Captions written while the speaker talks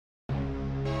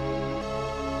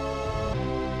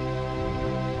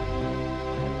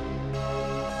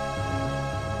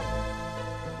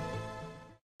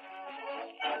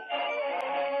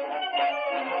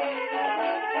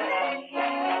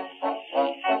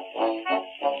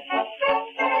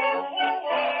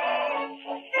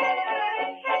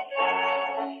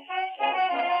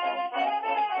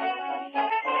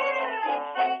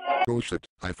Oh shit,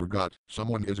 I forgot.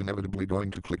 Someone is inevitably going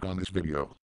to click on this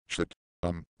video. Shit.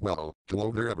 Well,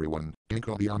 hello there everyone,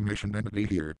 Dinko the Omniscient Entity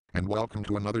here, and welcome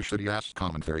to another shitty-ass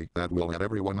commentary that will let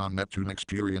everyone on Neptune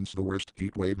experience the worst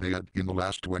heat wave they had in the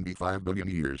last 25 billion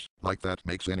years, like that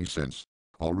makes any sense.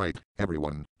 Alright,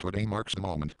 everyone, today marks the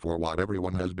moment for what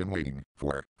everyone has been waiting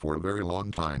for a very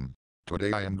long time.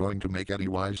 Today I am going to make Eddie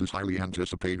Wise's highly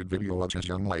anticipated video of his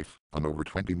young life, an over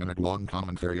 20-minute long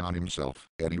commentary on himself,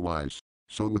 Eddie Wise.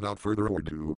 So without further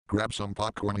ado, grab some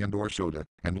popcorn and or soda,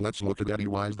 and let's look at Eddie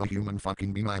Wise the human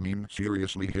fucking being. I mean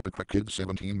seriously, Hypocrite Kid's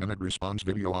 17-minute response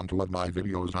video on 2 of my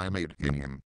videos I made in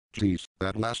him. Jeez,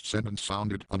 that last sentence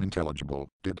sounded unintelligible,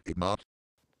 did it not?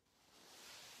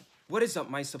 What is up,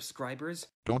 my subscribers?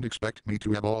 Don't expect me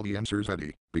to have all the answers,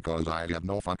 Eddie, because I have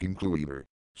no fucking clue either.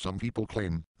 Some people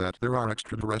claim that there are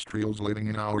extraterrestrials living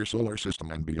in our solar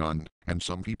system and beyond, and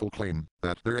some people claim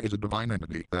that there is a divine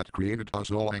entity that created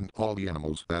us all and all the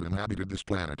animals that inhabited this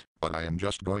planet, but I am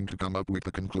just going to come up with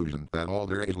the conclusion that all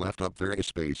there is left up there is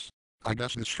space. I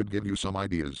guess this should give you some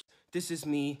ideas. This is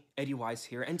me, Eddie Wise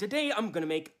here, and today I'm gonna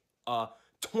make a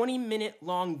 20-minute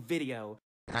long video.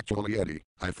 Actually, Eddie,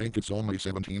 I think it's only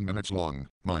 17 minutes long,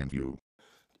 mind you.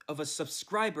 Of a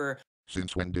subscriber.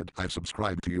 Since when did I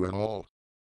subscribe to you at all?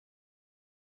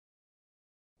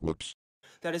 Whoops.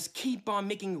 That is keep on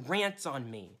making rants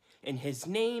on me, and his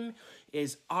name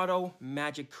is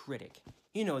Ottomagic Critic.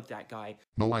 You know that guy.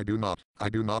 No, I do not. I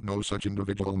do not know such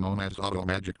individual known as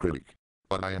Ottomagic Critic.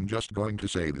 But I am just going to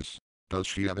say this. Does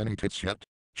she have any tits yet?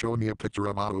 Show me a picture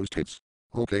of Otto's tits.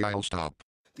 Okay, I'll stop.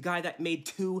 The guy that made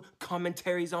 2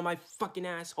 commentaries on my fucking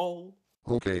asshole.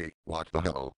 Okay, what the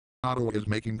hell? Otto is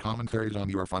making commentaries on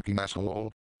your fucking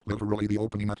asshole? Literally the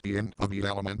opening at the end of the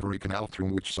alimentary canal through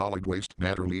which solid waste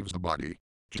matter leaves the body.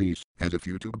 Jeez, as if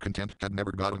YouTube content had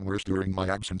never gotten worse during my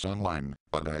absence online,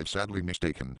 but I've sadly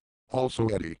mistaken. Also,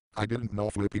 Eddie, I didn't know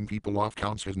flipping people off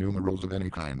counts as numerals of any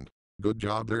kind. Good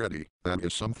job there, Eddie. That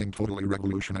is something totally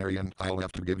revolutionary and I'll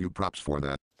have to give you props for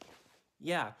that.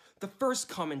 Yeah, the first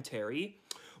commentary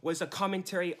was a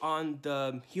commentary on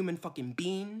the human fucking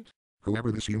being.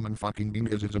 Whoever this human fucking being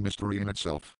is a mystery in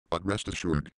itself, but rest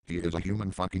assured, he is a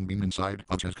human fucking being inside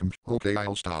of his Okay,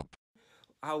 I'll stop.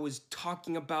 I was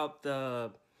talking about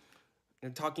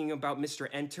Mr.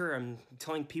 Enter and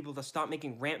telling people to stop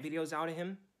making rant videos out of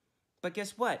him. But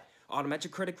guess what?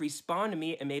 Ottomagic Critic responded to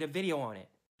me and made a video on it.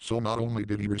 So not only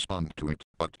did he respond to it,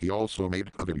 but he also made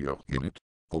a video in it.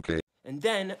 Okay. And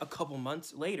then, a couple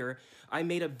months later, I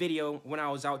made a video when I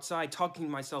was outside talking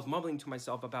to myself, mumbling to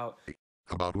myself about...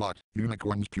 About what?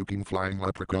 Unicorns puking flying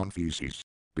leprechaun feces.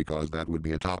 Because that would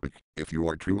be a topic, if you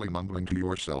are truly mumbling to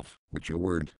yourself, which you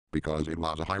weren't, because it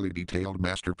was a highly detailed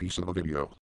masterpiece of a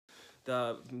video.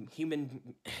 The human...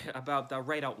 about the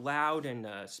write out loud and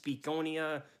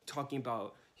Speakonia, talking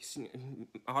about...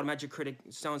 Ottomagic Critic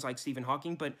sounds like Stephen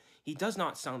Hawking, but he does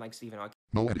not sound like Stephen Hawking.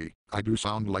 No, Eddie, I do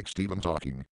sound like Stephen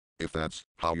Hawking. If that's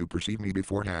how you perceive me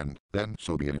beforehand, then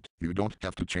so be it. You don't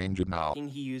have to change it now.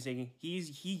 He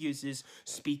uses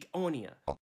Speakonia.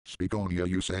 Oh, Speakonia,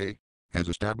 you say? As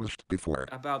established before.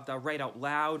 About the write out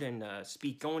loud and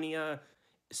Speakonia.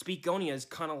 Speakonia is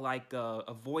kind of like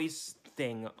a voice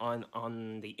thing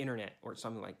on the internet or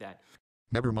something like that.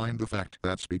 Never mind the fact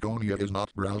that Speakonia is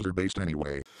not browser-based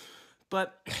anyway.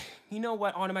 But, you know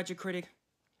what, Ottomagic Critic?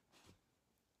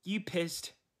 You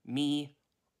pissed me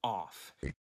off.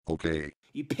 Okay.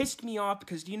 You pissed me off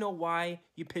because do you know why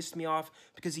you pissed me off?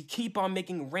 Because you keep on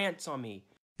making rants on me.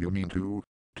 You mean to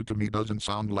me doesn't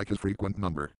sound like a frequent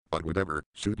number, but whatever,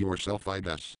 suit yourself I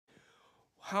guess.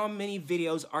 How many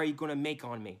videos are you gonna make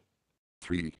on me?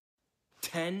 3.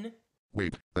 10?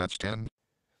 Wait, that's 10?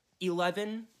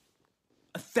 11?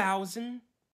 1,000?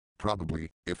 Probably,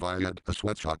 if I had a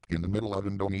sweatshop in the middle of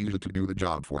Indonesia to do the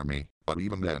job for me, but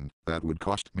even then, that would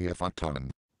cost me a fuck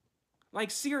ton.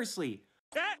 Like seriously.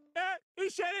 He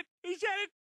said it! He said it!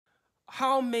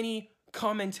 How many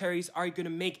commentaries are you gonna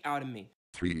make out of me?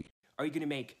 3. Are you gonna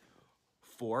make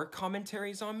 4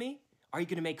 commentaries on me? Are you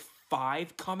gonna make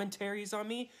 5 commentaries on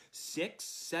me? 6,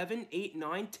 7, 8,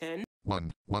 9, 10?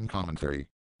 1 commentary.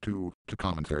 2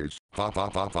 commentaries. Ha ha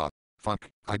ha ha. Fuck,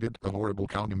 I did a horrible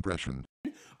count impression.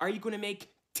 Are you gonna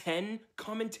make 10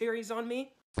 commentaries on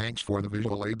me? Thanks for the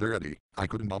visual aid there, Eddie. I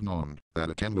couldn't have known that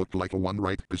a 10 looked like a 1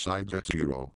 right besides that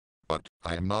 0. But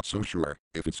I am not so sure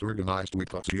if it's organized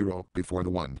with a 0 before the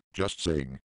 1, just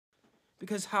saying.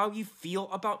 Because how you feel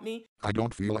about me? I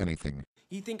don't feel anything.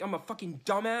 You think I'm a fucking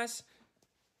dumbass?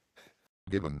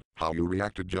 Given how you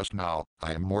reacted just now,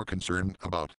 I am more concerned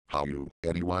about how you,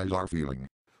 Eddie Wise, are feeling.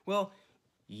 Well,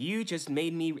 you just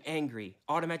made me angry.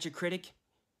 Ottomagic Critic,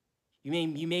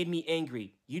 You made me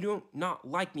angry. You do not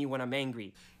like me when I'm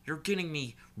angry. You're getting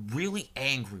me really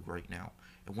angry right now.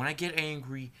 And when I get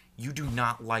angry, you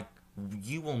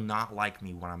will not like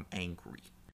me when I'm angry.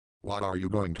 What are you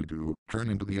going to do? Turn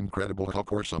into the Incredible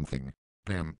Hulk or something?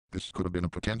 Damn, this could have been a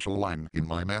potential line in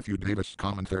my Matthew Davis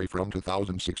commentary from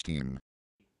 2016.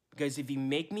 Because if you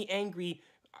make me angry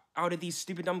out of these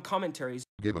stupid dumb commentaries,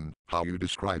 Given how you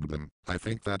described them, I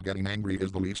think that getting angry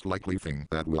is the least likely thing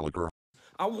that will occur.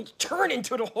 I will turn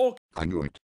into the Hulk. I knew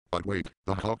it. But wait,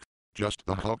 the Hulk? Just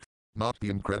the Hulk? Not the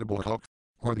Incredible Hulk?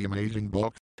 Or the Amazing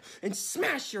Hulk? And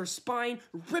smash your spine,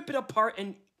 rip it apart,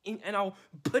 and I'll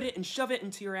put it and shove it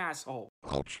into your asshole.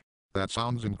 Ouch. That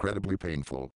sounds incredibly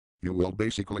painful. You will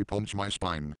basically punch my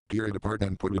spine, tear it apart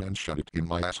and put it and shove it in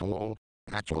my asshole?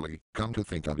 Actually, come to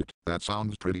think of it, that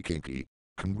sounds pretty kinky.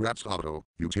 Congrats Otto,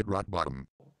 you've hit rock bottom.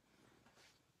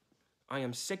 I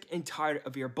am sick and tired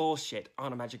of your bullshit,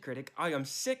 Ottomagic Critic. I am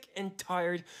sick and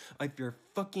tired of your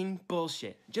fucking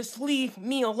bullshit. Just leave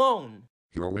me alone.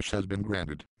 Your wish has been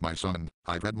granted, my son.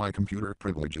 I've had my computer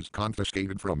privileges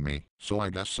confiscated from me, so I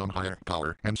guess some higher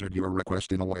power answered your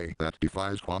request in a way that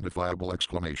defies quantifiable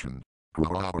exclamation.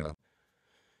 Grrrr.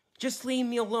 Just leave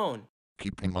me alone.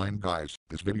 Keep in mind guys,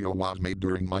 this video was made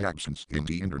during my absence in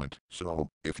the internet, so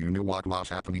if you knew what was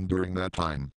happening during that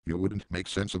time, you wouldn't make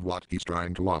sense of what he's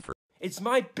trying to offer. It's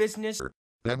my business.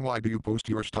 Then why do you post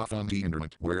your stuff on the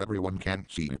internet where everyone can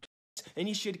see it? And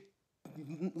you should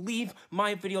leave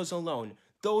my videos alone.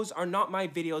 Those are not my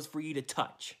videos for you to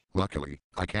touch. Luckily,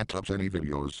 I can't touch any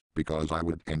videos, because I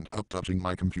would end up touching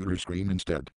my computer screen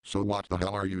instead. So what the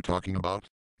hell are you talking about?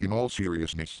 In all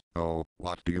seriousness, oh,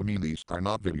 what do you mean these are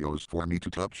not videos for me to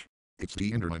touch? It's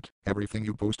the internet. Everything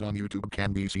you post on YouTube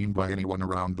can be seen by anyone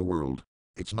around the world.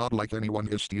 It's not like anyone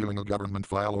is stealing a government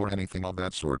file or anything of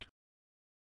that sort.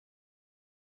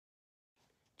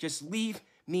 Just leave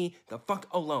me the fuck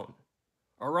alone.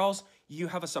 Or else you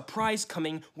have a surprise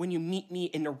coming when you meet me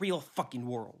in the real fucking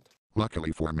world.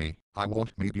 Luckily for me, I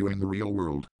won't meet you in the real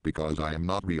world, because I am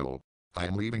not real. I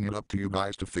am leaving it up to you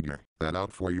guys to figure that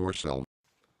out for yourself.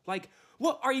 Like,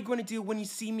 what are you going to do when you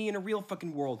see me in a real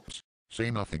fucking world? Say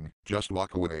nothing, just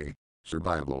walk away.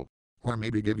 Survival. Or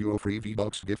maybe give you a free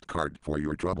V-Bucks gift card for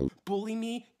your trouble. Bully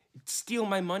me? Steal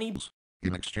my money?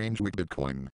 In exchange with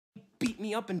Bitcoin. Beat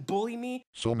me up and bully me?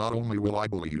 So not only will I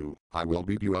bully you, I will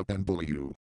beat you up and bully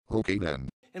you. Okay then.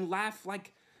 And laugh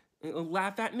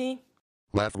at me?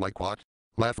 Laugh like what?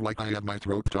 Laugh like I have my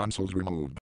throat tonsils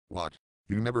removed. What?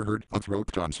 You never heard of throat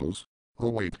tonsils? Oh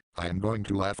wait, I am going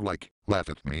to laugh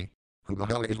at me? Who the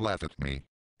hell is laugh at me?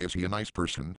 Is he a nice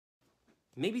person?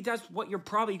 Maybe that's what you're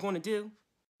probably going to do.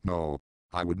 No,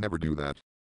 I would never do that.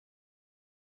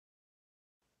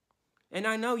 And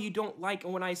I know you don't like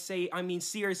when I say,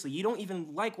 seriously, you don't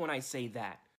even like when I say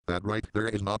that. That right there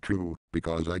is not true,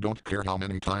 because I don't care how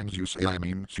many times you say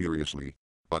seriously.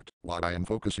 But what I am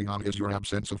focusing on is your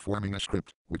absence of forming a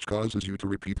script, which causes you to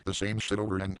repeat the same shit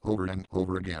over and over and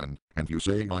over again, and you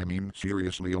saying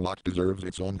seriously a lot deserves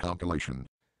its own compilation.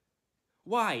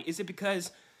 Why? Is it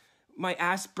because my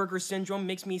Asperger's syndrome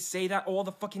makes me say that all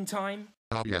the fucking time?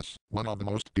 Yes, one of the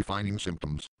most defining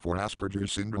symptoms for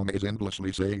Asperger's syndrome is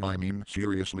endlessly saying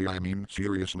seriously throughout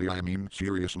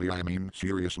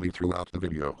the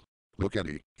video. Look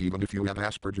Eddie, even if you have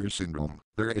Asperger's syndrome,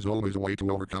 there is always a way to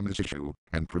overcome this issue,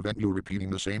 and prevent you repeating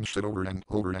the same shit over and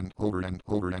over and over and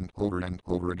over and over and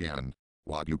over again.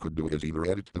 What you could do is either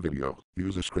edit the video,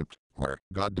 use a script, or,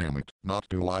 goddammit, not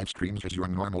do live streams as your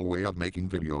normal way of making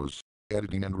videos.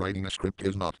 Editing and writing a script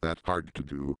is not that hard to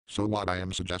do, so what I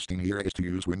am suggesting here is to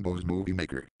use Windows Movie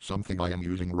Maker, something I am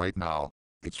using right now.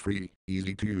 It's free,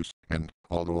 easy to use, and,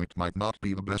 although it might not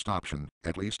be the best option,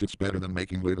 at least it's better than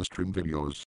making live stream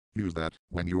videos. Use that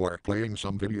when you are playing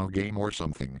some video game or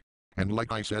something. And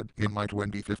like I said in my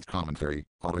 25th commentary,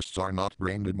 autists are not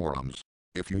brain-dead morons.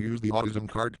 If you use the autism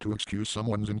card to excuse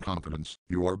someone's incompetence,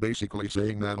 you are basically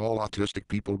saying that all autistic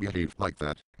people behave like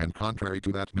that, and contrary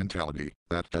to that mentality,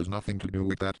 that has nothing to do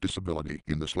with that disability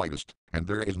in the slightest, and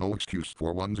there is no excuse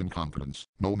for one's incompetence,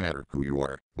 no matter who you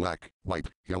are, black, white,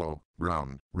 yellow,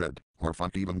 brown, red, or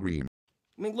fuck even green.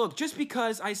 Look, just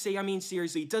because I say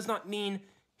seriously does not mean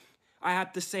I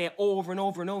have to say it over and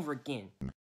over and over again.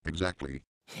 Exactly.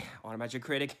 Yeah, Ottomagic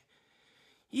Critic.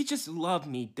 You just love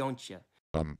me, don't you?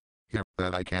 Yeah,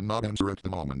 that I cannot answer at the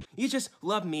moment. You just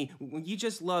love me. You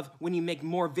just love when you make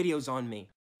more videos on me.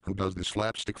 Who does this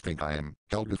slapstick think I am?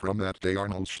 Helga from that Day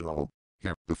Arnold show.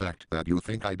 Yeah, the fact that you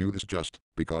think I do this just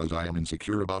because I am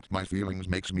insecure about my feelings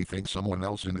makes me think someone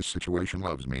else in this situation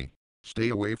loves me. Stay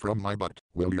away from my butt,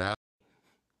 will ya?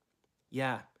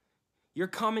 Yeah. Your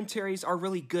commentaries are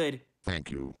really good,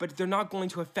 Thank you. but they're not going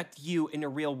to affect you in the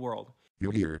real world.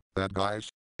 You hear that, guys?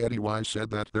 Eddie Wise said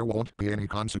that there won't be any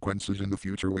consequences in the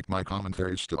future with my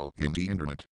commentaries still in the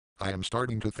internet. I am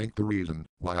starting to think the reason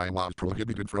why I was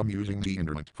prohibited from using the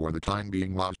internet for the time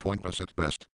being was pointless at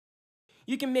best.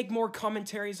 You can make more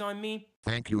commentaries on me,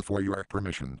 Thank you for your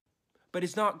permission. but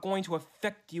it's not going to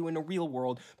affect you in the real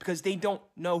world because they don't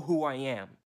know who I am.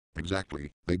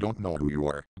 Exactly. They don't know who you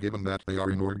are, given that they are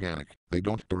inorganic. They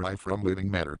don't derive from living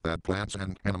matter that plants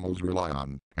and animals rely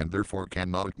on, and therefore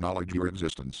cannot acknowledge your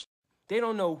existence. They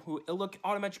don't know who, look,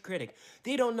 Ottomagic Critic,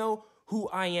 they don't know who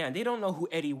I am. They don't know who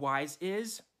Eddie Wise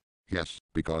is. Yes,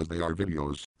 because they are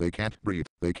videos. They can't breathe,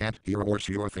 they can't hear or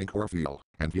see or think or feel.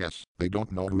 And yes, they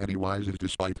don't know who Eddie Wise is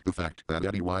despite the fact that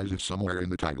Eddie Wise is somewhere in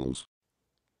the titles.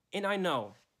 And I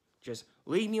know. Just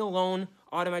leave me alone,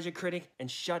 Ottomagic Critic, and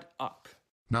shut up.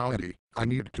 Now Eddie, I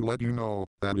need to let you know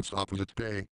that it's opposite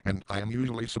day, and I am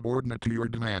usually subordinate to your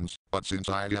demands, but since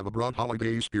I have a broad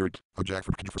holiday spirit, a jack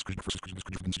for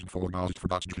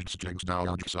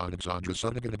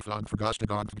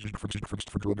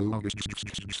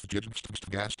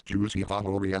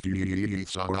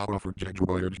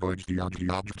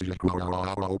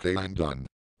okay, I'm done.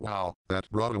 Wow, that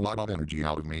brought a lot of energy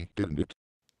out of me, didn't it?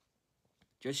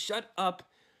 Just shut up,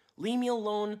 leave me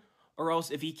alone, or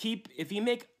else if you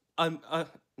make a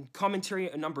commentary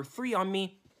number 3 on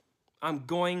me, I'm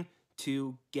going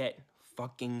to get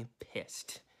fucking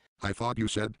pissed. I thought you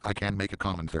said I can make a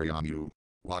commentary on you.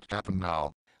 What happened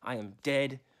now? I am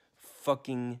dead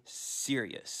fucking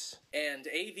serious. And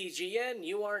AVGN,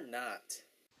 you are not.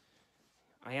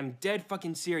 I am dead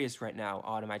fucking serious right now,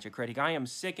 Ottomagic Critic. I am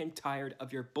sick and tired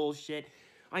of your bullshit.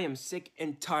 I am sick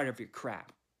and tired of your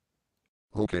crap.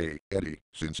 Okay, Eddie,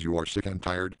 since you are sick and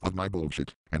tired of my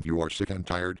bullshit, and you are sick and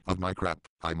tired of my crap,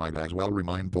 I might as well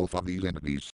remind both of these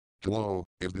entities. Hello,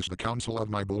 is this the council of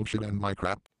my bullshit and my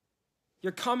crap?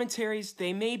 Your commentaries,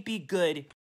 they may be good.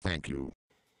 Thank you.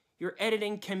 Your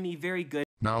editing can be very good.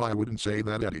 Now I wouldn't say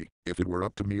that, Eddie. If it were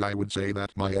up to me, I would say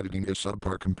that my editing is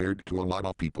subpar compared to a lot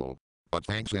of people. But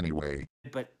thanks anyway.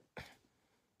 But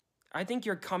I think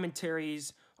your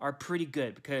commentaries are pretty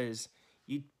good because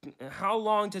how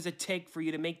long does it take for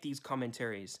you to make these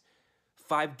commentaries?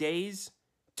 5 days?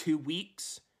 2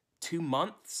 weeks? 2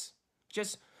 months?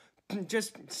 Just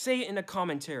say it in a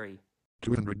commentary.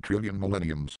 200 trillion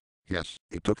millenniums. Yes,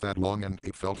 it took that long and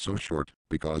it felt so short,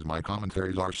 because my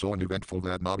commentaries are so uneventful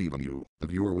that not even you, the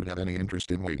viewer, would have any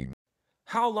interest in waiting.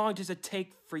 How long does it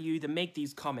take for you to make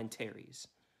these commentaries?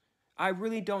 I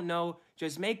really don't know.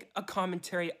 Just make a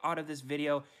commentary out of this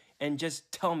video and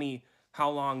just tell me how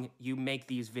long you make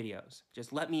these videos.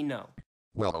 Just let me know.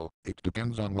 Well, it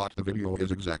depends on what the video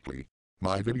is exactly.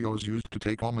 My videos used to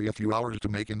take only a few hours to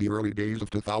make in the early days of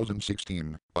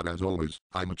 2016, but as always,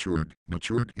 I matured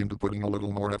into putting a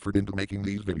little more effort into making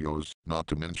these videos, not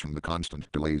to mention the constant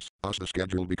delays, thus the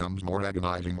schedule becomes more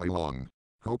agonizingly long.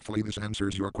 Hopefully this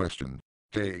answers your question.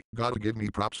 Hey, gotta give me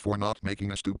props for not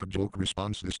making a stupid joke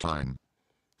response this time.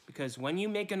 Because when you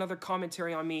make another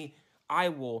commentary on me, I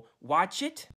will watch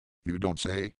it. You don't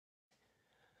say?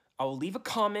 I will leave a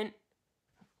comment,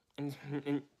 and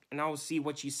I will see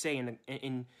what you say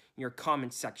in your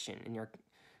comment section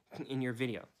in your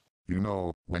video. You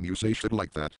know, when you say shit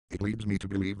like that, it leads me to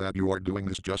believe that you are doing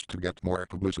this just to get more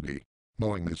publicity.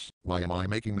 Knowing this, why am I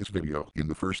making this video in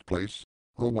the first place?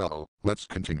 Oh well, let's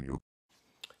continue.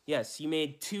 Yes, you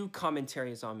made 2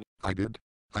 commentaries on me. I did?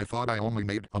 I thought I only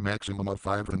made a maximum of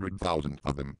 500,000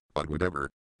 of them, but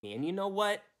whatever. And you know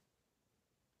what?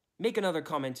 Make another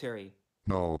commentary.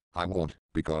 No, I won't,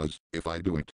 because if I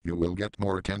do it, you will get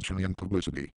more attention and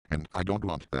publicity, and I don't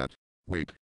want that.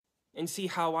 Wait. And see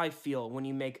how I feel when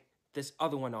you make this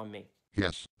other one on me.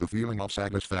 Yes, the feeling of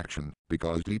satisfaction,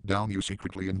 because deep down you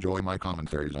secretly enjoy my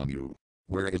commentaries on you.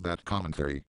 Where is that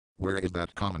commentary? Where is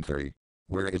that commentary?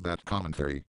 Where is that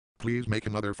commentary? Please make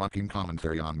another fucking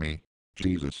commentary on me.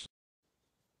 Jesus.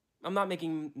 I'm not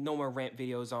making no more rant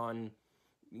videos on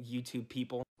YouTube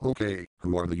people. Okay,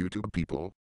 who are the YouTube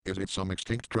people? Is it some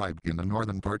extinct tribe in the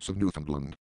northern parts of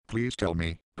Newfoundland? Please tell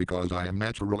me, because I am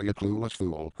naturally a clueless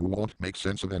fool who won't make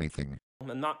sense of anything.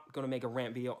 I'm not going to make a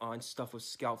rant video on stuff with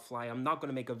Scoutfly. I'm not going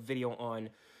to make a video on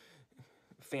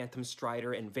Phantom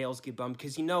Strider and Veils Get Bummed,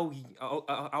 because you know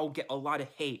I'll get a lot of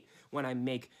hate when I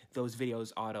make those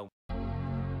videos, Otto.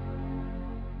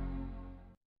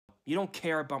 You don't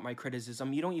care about my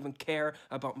criticism. You don't even care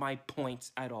about my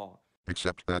points at all.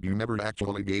 Except that you never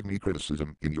actually gave me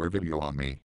criticism in your video on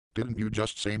me. Didn't you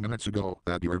just say minutes ago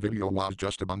that your video was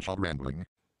just a bunch of rambling?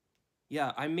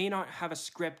 Yeah, I may not have a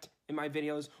script in my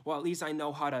videos, well, at least I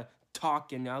know how to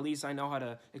talk, and at least I know how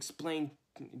to explain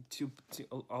to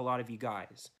a lot of you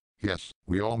guys. Yes,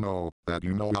 we all know that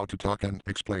you know how to talk and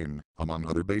explain, among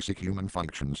other basic human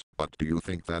functions, but do you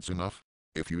think that's enough?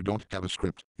 If you don't have a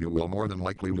script, you will more than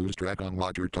likely lose track on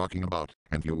what you're talking about,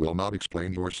 and you will not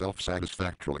explain yourself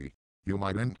satisfactorily. You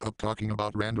might end up talking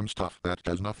about random stuff that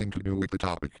has nothing to do with the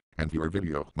topic, and your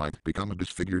video might become a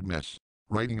disfigured mess.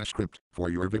 Writing a script for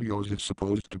your videos is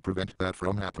supposed to prevent that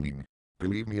from happening.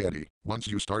 Believe me, Eddie, once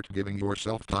you start giving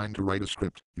yourself time to write a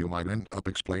script, you might end up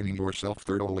explaining yourself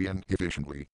thoroughly and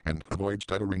efficiently, and avoid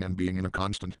stuttering and being in a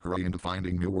constant hurry into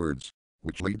finding new words.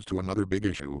 Which leads to another big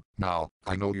issue. Now,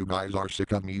 I know you guys are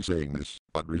sick of me saying this,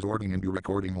 but resorting into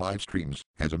recording live streams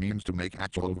as a means to make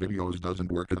actual videos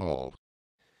doesn't work at all.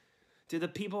 To the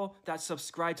people that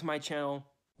subscribe to my channel,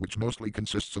 Which mostly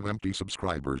consists of empty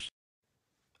subscribers.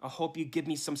 I hope you give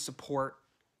me some support.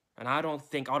 And I don't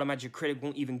think Ottomagic Critic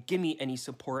won't even give me any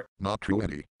support. Not true,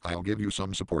 Eddie. I'll give you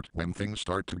some support when things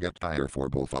start to get dire for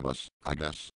both of us, I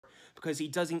guess. Because he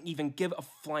doesn't even give a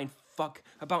flying fuck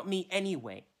about me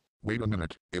anyway. Wait a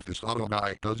minute, if this Otto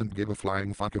guy doesn't give a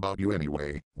flying fuck about you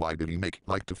anyway, why did he make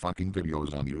like the fucking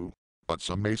videos on you? But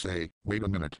some may say, wait a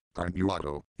minute, aren't you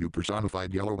Otto, you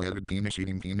personified yellow-headed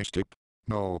penis-eating penis tip?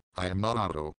 No, I am not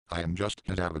Otto, I am just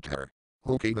his avatar.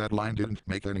 Okay, that line didn't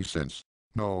make any sense.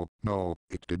 No,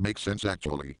 it did make sense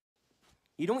actually.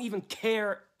 You don't even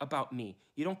care about me.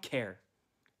 You don't care.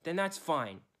 Then that's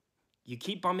fine. You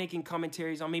keep on making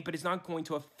commentaries on me, but it's not going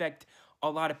to affect a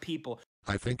lot of people.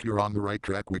 I think you're on the right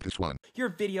track with this one. Your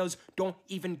videos don't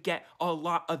even get a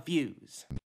lot of views.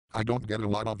 I don't get a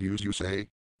lot of views, you say?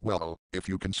 Well, if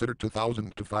you consider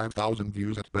 2,000 to 5,000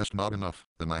 views at best not enough,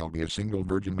 then I'll be a single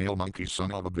virgin male monkey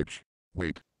son of a bitch.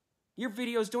 Wait. Your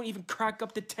videos don't even crack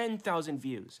up to 10,000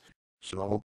 views.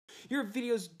 So? Your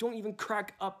videos don't even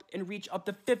crack up and reach up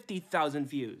to 50,000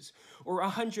 views or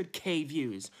 100K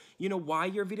views. You know why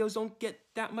your videos don't get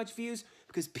that much views?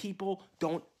 Because people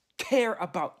don't care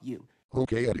about you.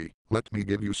 Okay, Eddie, let me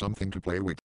give you something to play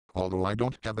with. Although I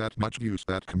don't have that much views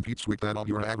that competes with that of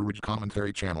your average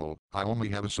commentary channel, I only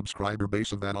have a subscriber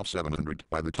base of that of 700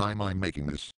 by the time I'm making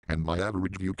this, and my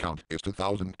average view count is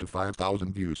 2,000 to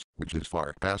 5,000 views, which is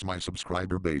far past my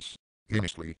subscriber base.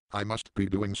 Honestly, I must be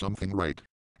doing something right.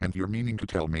 And you're meaning to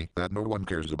tell me that no one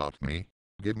cares about me?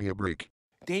 Give me a break.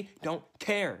 They don't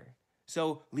care.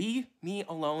 So leave me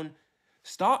alone.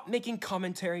 Stop making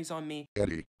commentaries on me.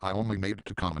 Eddie, I only made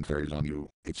 2 commentaries on you.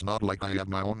 It's not like I have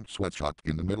my own sweatshop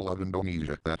in the middle of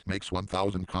Indonesia that makes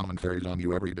 1,000 commentaries on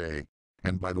you every day.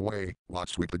 And by the way,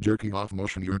 what's with the jerking off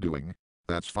motion you're doing?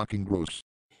 That's fucking gross.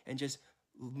 And just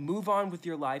move on with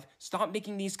your life. Stop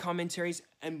making these commentaries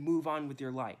and move on with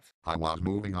your life. I was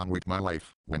moving on with my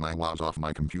life when I was off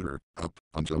my computer, up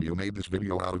until you made this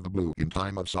video out of the blue in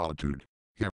time of solitude.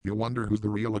 Here, you wonder who's the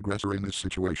real aggressor in this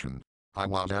situation. I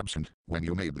was absent when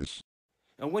you made this.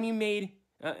 And when you made,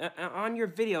 on your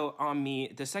video on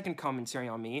me, the second commentary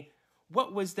on me,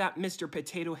 what was that Mr.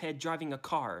 Potato Head driving a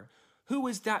car? Who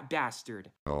was that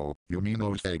bastard? Oh, you mean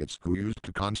those faggots who used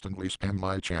to constantly spam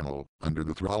my channel, under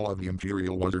the thrall of the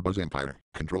Imperial Wuzerbuzz Empire,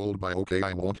 controlled by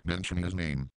I won't mention his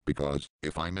name, because,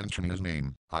 if I mention his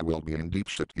name, I will be in deep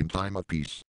shit in time of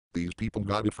peace. These people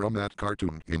got it from that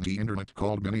cartoon in the internet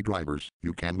called Mini Drivers.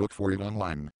 You can look for it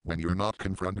online, when you're not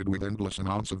confronted with endless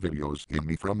amounts of videos in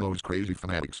me from those crazy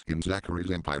fanatics in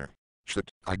Zachary's Empire. Shit,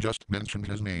 I just mentioned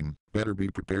his name. Better be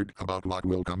prepared about what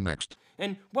will come next.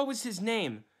 And what was his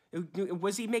name?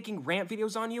 Was he making rant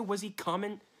videos on you? Was he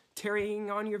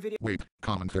commentarying on your video? Wait,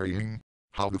 commentarying?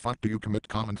 How the fuck do you commit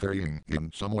commentarying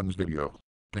in someone's video?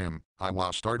 Damn, I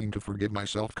was starting to forgive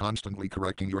myself constantly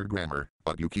correcting your grammar,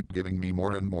 but you keep giving me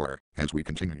more and more as we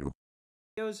continue.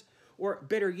 Or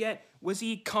better yet, was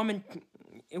he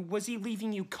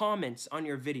leaving you comments on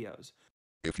your videos?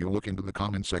 If you look into the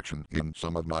comment section in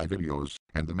some of my videos,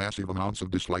 and the massive amounts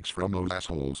of dislikes from those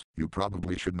assholes, you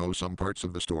probably should know some parts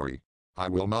of the story. I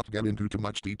will not get into too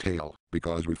much detail,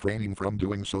 because refraining from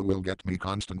doing so will get me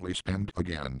constantly spammed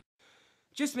again.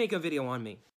 Just make a video on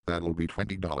me. That'll be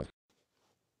 $20.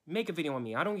 Make a video on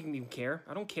me. I don't even care.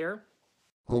 I don't care.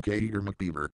 Okay, here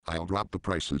McBeaver, I'll drop the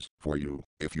prices for you,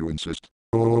 if you insist.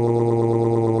 Oh,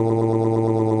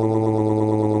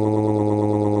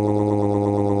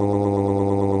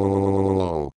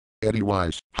 Eddie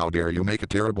Wise, how dare you make a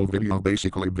terrible video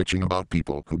basically bitching about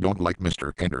people who don't like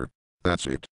Mr. Ender. That's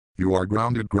it. You are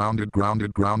grounded for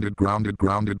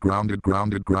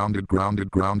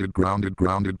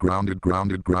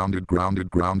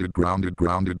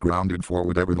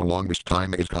whatever the longest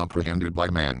time is comprehended by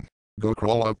man. Go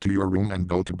crawl up to your room and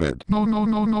go to bed. No.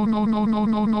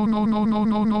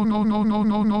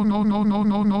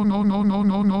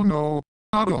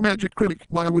 Ottomagic Critic,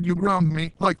 why would you ground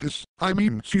me like this? I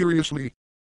mean, seriously.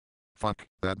 Fuck,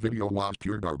 that video was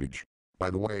pure garbage.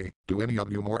 By the way, do any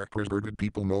of you more perverted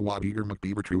people know what Eager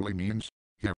McBeaver truly means?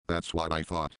 Yeah, that's what I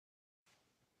thought.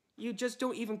 You just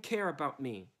don't even care about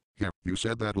me. Yeah, you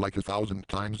said that like 1,000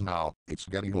 times now. It's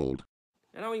getting old.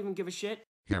 I don't even give a shit.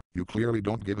 Yeah, you clearly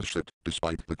don't give a shit,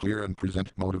 despite the clear and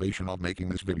present motivation of making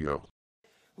this video.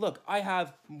 Look, I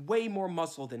have way more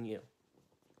muscle than you.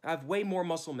 I have way more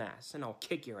muscle mass, and I'll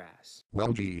kick your ass.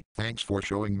 Well gee, thanks for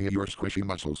showing me your squishy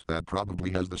muscles. That probably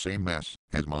has the same mass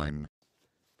as mine.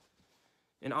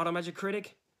 And Ottomagic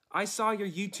Critic, I saw your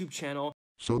YouTube channel.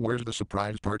 So where's the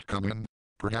surprise part come in?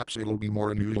 Perhaps it'll be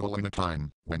more unusual in a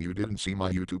time when you didn't see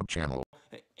my YouTube channel.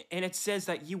 And it says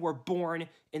that you were born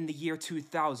in the year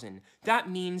 2000. That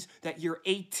means that you're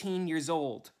 18 years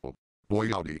old. Boy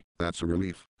howdy, that's a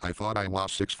relief. I thought I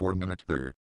was 6 for a minute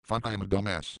there. Fuck, I'm a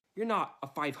dumbass. You're not a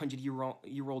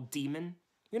 500-year-old demon.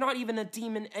 You're not even a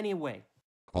demon anyway.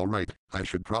 Alright, I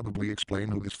should probably explain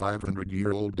who this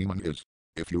 500-year-old demon is.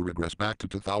 If you regress back to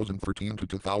 2013 to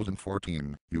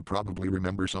 2014, you probably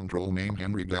remember some troll named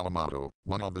Henry Galamato,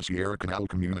 one of the Sierra Canal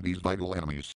community's vital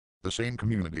enemies. The same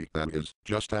community that is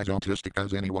just as autistic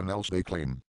as anyone else they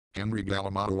claim. Henry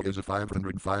Galamato is a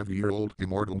 505-year-old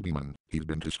immortal demon. He's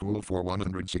been to school for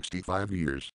 165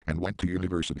 years, and went to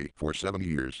university for 7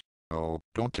 years. Oh,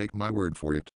 don't take my word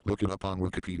for it, look it up on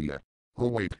Wikipedia. Oh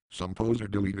wait, some poser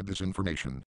deleted this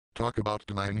information. Talk about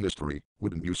denying history,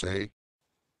 wouldn't you say?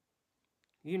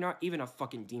 You're not even a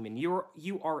fucking demon. You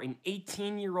are an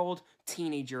 18-year-old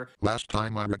teenager. Last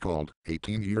time I recalled,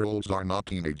 18-year-olds are not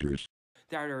teenagers.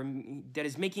 That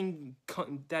is making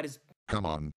Come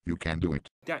on, you can do it.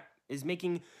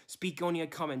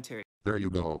 Speakonia commentary. There you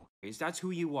go. That's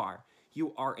who you are.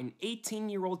 You are an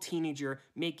 18-year-old teenager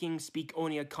making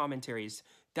Speakonia commentaries.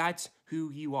 That's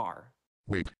who you are.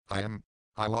 Wait,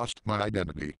 I lost my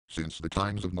identity since the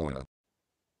times of Noah.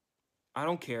 I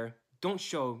don't care. Don't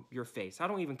show your face. I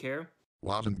don't even care.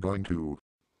 Wasn't going to.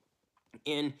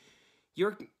 And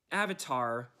your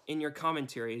avatar in your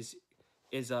commentaries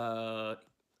is a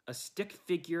stick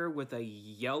figure with a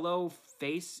yellow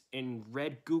face and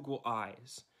red Google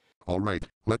eyes. Alright,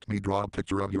 let me draw a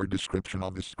picture of your description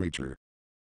of this creature.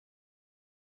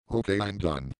 Okay, I'm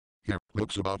done. Yeah,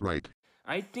 looks about right.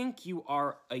 I think you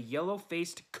are a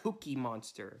yellow-faced cookie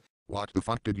monster. What the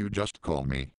fuck did you just call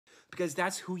me? Because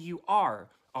that's who you are,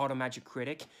 Ottomagic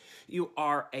Critic. You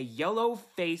are a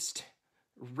yellow-faced,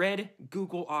 red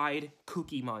Google-eyed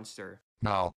cookie monster.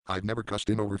 Now, I've never cussed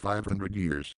in over 500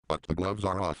 years, but the gloves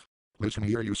are off. Listen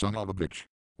here, you son of a bitch.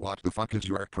 What the fuck is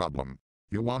your problem?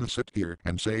 You wanna sit here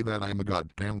and say that I'm a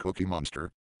goddamn cookie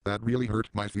monster? That really hurt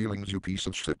my feelings, you piece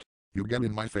of shit. You get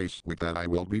in my face with that, I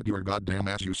will beat your goddamn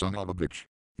ass, you son of a bitch.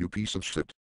 You piece of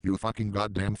shit. You fucking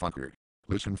goddamn fucker.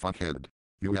 Listen, fuckhead.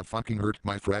 You have fucking hurt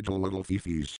my fragile little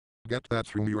fifis. Get that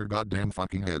through your goddamn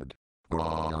fucking head.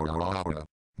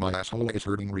 My asshole is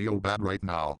hurting real bad right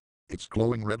now. It's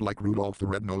glowing red like Rudolph the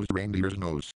red-nosed reindeer's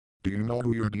nose. Do you know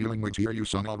who you're dealing with here, you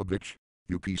son of a bitch?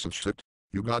 You piece of shit.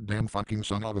 You goddamn fucking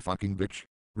son of a fucking bitch.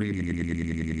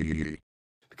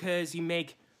 Because you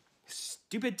make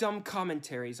stupid dumb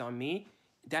commentaries on me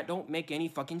that don't make any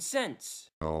fucking sense.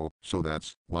 Oh, so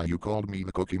that's why you called me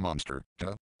the Cookie Monster,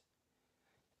 huh?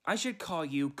 I should call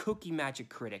you Cookie Magic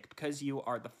Critic because you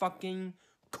are the fucking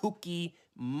Cookie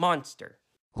Monster.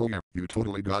 Oh yeah, you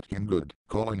totally got him good,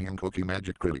 calling him Cookie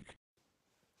Magic Critic.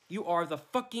 You are the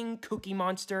fucking Cookie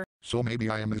Monster. So maybe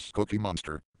I am this Cookie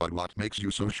Monster, but what makes you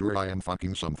so sure I am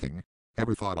fucking something?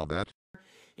 Ever thought of that?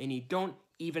 And you don't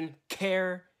even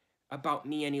care about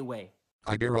me anyway.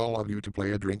 I dare all of you to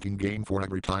play a drinking game for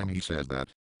every time he says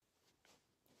that.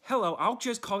 Hello, I'll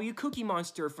just call you Cookie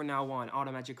Monster from now on,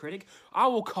 Ottomagic Critic. I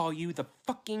will call you the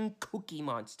fucking Cookie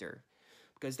Monster.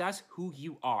 Because that's who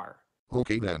you are.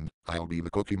 Okay then, I'll be the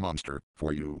Cookie Monster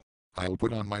for you. I'll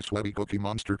put on my sweaty Cookie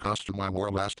Monster costume I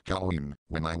wore last Halloween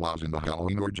when I was in the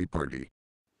Halloween orgy party.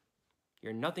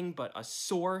 You're nothing but a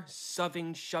sore,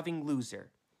 shoving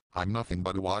loser. I'm nothing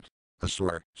but a what? A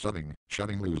sore, shoving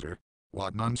loser.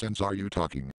 What nonsense are you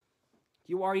talking?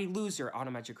 You are a loser,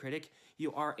 Ottomagic Critic.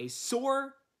 You are a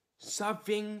sore,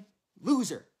 shoving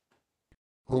loser.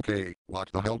 Okay, what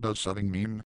the hell does shoving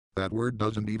mean? That word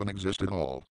doesn't even exist at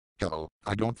all. Hell,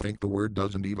 I don't think the word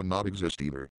doesn't even not exist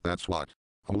either. That's what.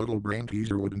 A little brain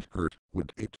teaser wouldn't hurt,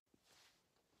 would it?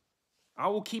 I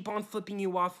will keep on flipping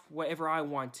you off wherever I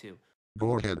want to.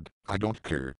 Go ahead, I don't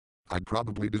care. I'd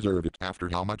probably deserve it after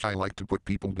how much I like to put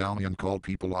people down and call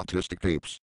people autistic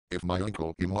tapes. If my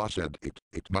uncle-in-law said it,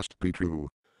 it must be true.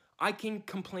 I can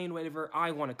complain whatever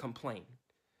I want to complain.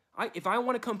 If I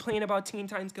want to complain about Teen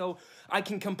Titans Go, I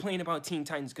can complain about Teen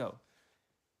Titans Go.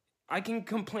 I can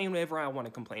complain whenever I want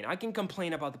to complain. I can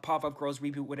complain about the Pop-Up Girls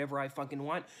reboot whatever I fucking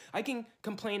want. I can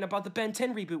complain about the Ben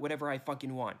 10 reboot whatever I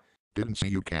fucking want. Didn't say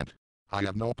you can't. I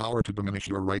have no power to diminish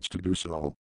your rights to do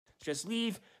so. Just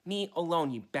leave me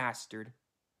alone, you bastard.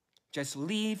 Just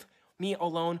leave me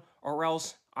alone, or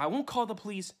else I won't call the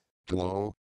police.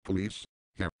 Hello? Police?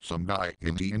 Here, some guy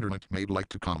in the internet made like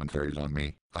to commentaries on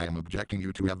me. I am objecting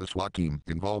you to have the SWAT team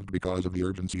involved because of the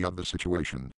urgency of the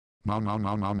situation. No.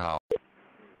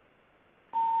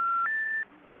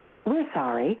 We're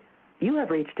sorry. You have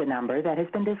reached a number that has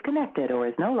been disconnected or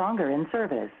is no longer in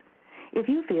service. If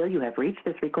you feel you have reached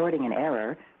this recording in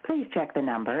error, please check the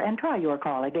number and try your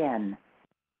call again.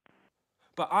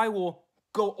 But I will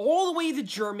go all the way to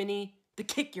Germany to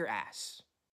kick your ass.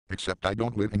 Except I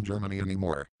don't live in Germany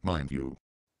anymore, mind you.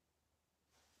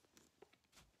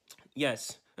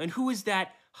 Yes, and who is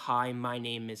that? Hi, my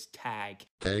name is Tag.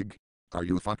 Tag? Are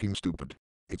you fucking stupid?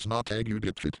 It's not Tag, you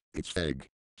dipshit. It's Tag.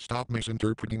 Stop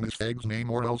misinterpreting this Tag's name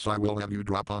or else I will have you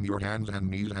drop on your hands and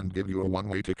knees and give you a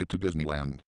one-way ticket to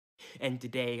Disneyland. And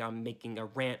today I'm making a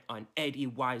rant on Eddie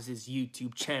Wise's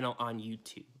YouTube channel on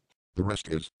YouTube. The rest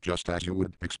is, just as you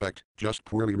would expect, just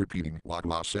poorly repeating what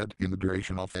was said in the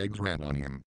duration of Tag's rant on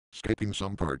him. Skipping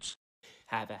some parts.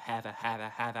 My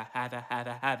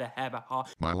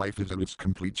life is at its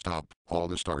complete stop, all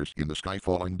the stars in the sky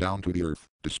falling down to the earth,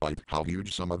 despite how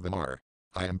huge some of them are.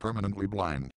 I am permanently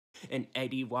blind. And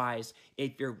Eddie Wise,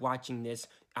 if you're watching this,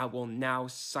 I will now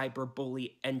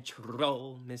cyberbully and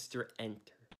troll Mr.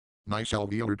 Enter. Nice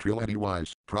alveolar trill, Eddie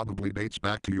Wise, probably dates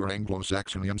back to your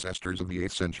Anglo-Saxon ancestors of the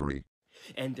 8th century.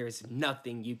 And there's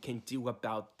nothing you can do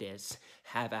about this.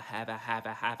 Have a ha.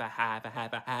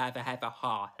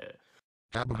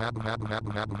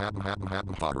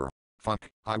 Fuck,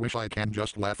 I wish I can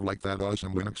just laugh like that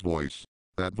awesome Linux voice.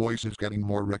 That voice is getting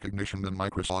more recognition than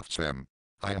Microsoft's M.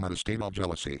 I am at a state of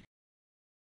jealousy.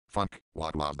 Fuck,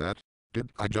 what was that? Did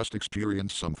I just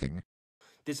experience something?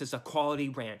 This is a quality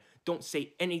rant. Don't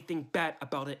say anything bad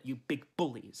about it, you big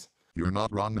bullies. You're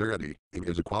not wrong there, Eddie. It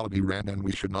is a quality rant and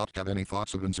we should not have any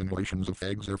thoughts of insinuations of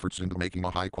Tag's efforts into making a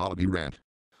high-quality rant.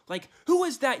 Like, who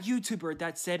is that YouTuber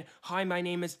that said, "Hi, my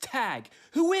name is Tag"?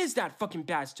 Who is that fucking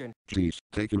bastard? Jeez,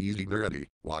 take it easy there, Eddie.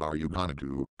 What are you gonna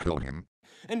do? Kill him?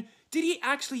 And did he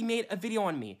actually make a video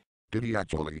on me? Did he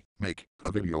actually make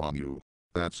a video on you?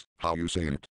 That's how you say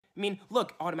it. I mean,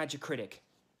 look, Ottomagic Critic.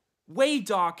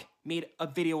 Waydoc made a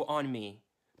video on me.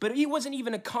 But it wasn't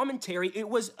even a commentary, it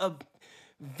was a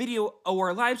video or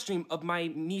a live stream of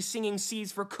me singing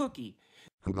C's for Cookie.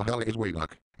 Who the hell is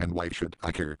Waydoc? And why should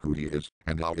I care who he is?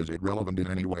 And how is it relevant in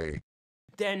any way?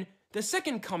 Then, the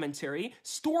second commentary,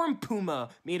 Storm Puma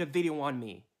made a video on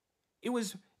me. It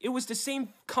was the same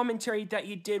commentary that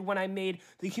you did when I made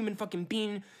the human fucking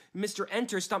being, Mr.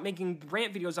 Enter, stop making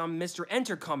rant videos on Mr.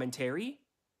 Enter commentary.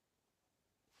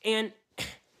 And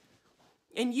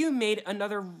you made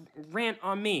another rant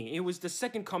on me. It was the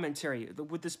second commentary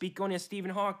with the Speakonia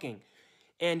Stephen Hawking.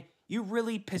 And you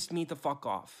really pissed me the fuck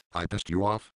off. I pissed you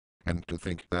off? And to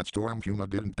think that Storm Puma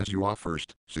didn't piss you off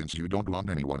first, since you don't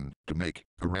want anyone to make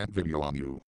a rant video on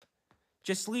you.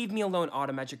 Just leave me alone,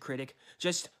 Ottomagic Critic.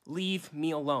 Just leave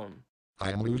me alone.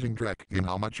 I am losing track in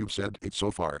how much you've said it so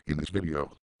far in this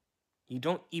video. You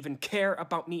don't even care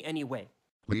about me anyway.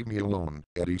 Leave me alone,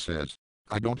 Eddie says.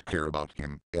 I don't care about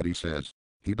him, Eddie says.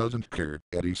 He doesn't care,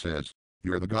 Eddie says.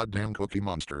 You're the goddamn cookie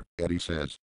monster, Eddie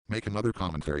says. Make another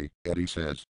commentary, Eddie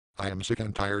says. I am sick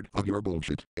and tired of your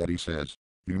bullshit, Eddie says.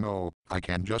 You know, I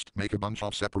can just make a bunch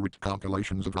of separate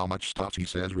compilations of how much stuff he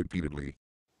says repeatedly.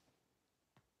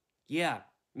 Yeah,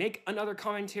 make another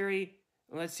commentary.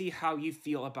 Let's see how you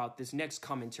feel about this next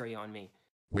commentary on me.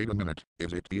 Wait a minute,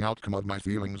 is it the outcome of my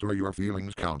feelings or your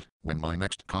feelings count when my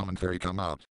next commentary come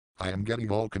out? I am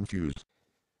getting all confused.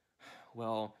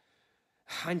 Well,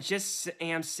 I just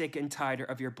am sick and tired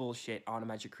of your bullshit,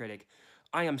 Ottomagic Critic.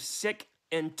 I am sick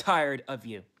and tired of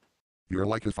you. You're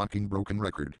like a fucking broken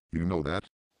record, you know that?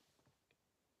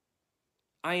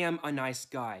 I am a nice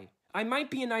guy. I might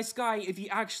be a nice guy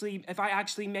if I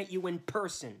actually met you in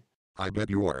person. I bet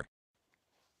you are.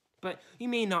 But you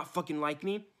may not fucking like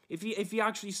me. If you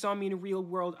actually saw me in the real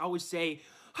world, I would say,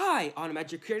 "Hi,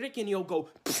 Ottomagic Critic," and you'll go,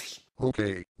 "Pfft."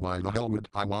 Okay, why the hell would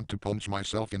I want to punch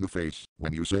myself in the face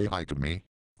when you say hi to me?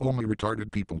 Only retarded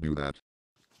people do that.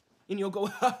 And you'll go,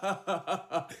 "Ha ha ha ha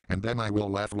ha." And then I will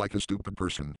laugh like a stupid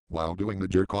person while doing the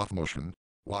jerk-off motion.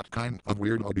 What kind of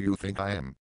weirdo do you think I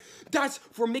am? That's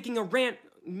for making a rant,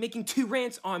 making 2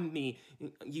 rants on me,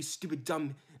 you stupid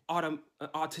dumb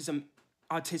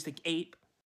autistic ape.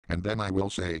 And then I will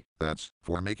say, that's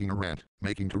for making a rant,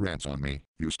 making two rants on me,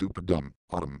 you stupid dumb,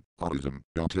 autism,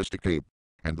 autistic ape.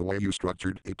 And the way you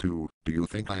structured it too, do you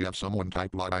think I have someone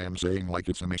type what I am saying like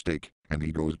it's a mistake, and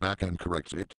he goes back and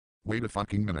corrects it? Wait a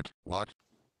fucking minute, what?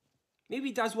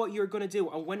 Maybe that's what you're gonna do.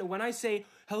 When I say,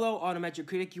 hello, Ottomagic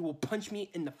Critic, you will punch me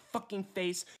in the fucking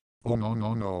face. Oh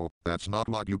no, that's not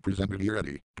what you presented here,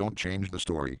 Eddie. Don't change the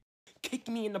story. Kick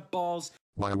me in the balls.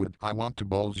 Why would I want to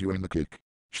balls you in the kick?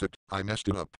 Shit, I messed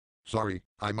it up. Sorry,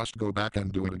 I must go back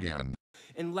and do it again.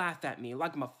 And laugh at me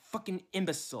like I'm a fucking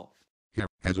imbecile. Here,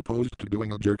 as opposed to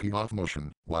doing a jerking off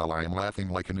motion, while I am laughing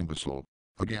like an imbecile.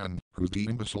 Again, who's the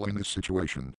imbecile in this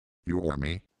situation? You or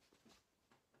me?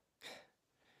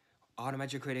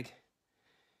 Ottomagic Critic.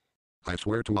 I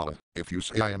swear to Allah, if you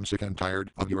say I am sick and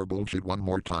tired of your bullshit one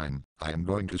more time, I am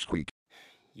going to squeak.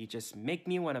 You just make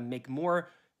me want to make more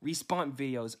response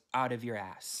videos out of your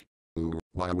ass. Ooh,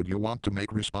 why would you want to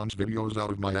make response videos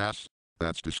out of my ass?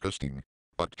 That's disgusting.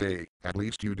 But hey, at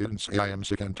least you didn't say I am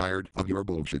sick and tired of your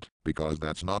bullshit, because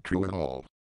that's not true at all.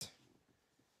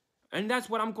 And that's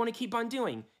what I'm going to keep on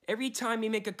doing. Every time you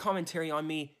make a commentary on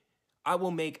me, I will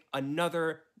make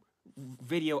another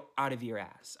video out of your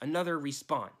ass. Another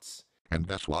response. And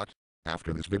guess what?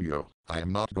 After this video, I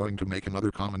am not going to make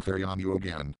another commentary on you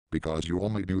again, because you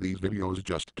only do these videos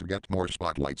just to get more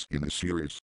spotlights in this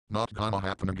series. Not gonna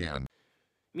happen again.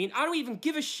 I mean, I don't even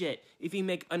give a shit if you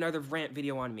make another rant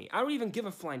video on me. I don't even give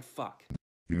a flying fuck.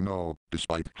 You know,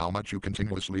 despite how much you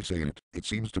continuously say it, it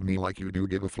seems to me like you do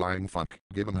give a flying fuck,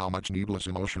 given how much needless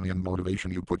emotion and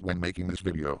motivation you put when making this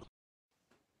video.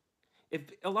 If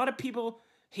a lot of people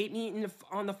hate me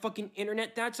on the fucking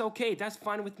internet, that's okay. That's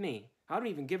fine with me. I don't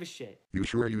even give a shit. You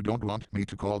sure you don't want me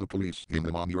to call the police in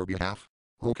them on your behalf?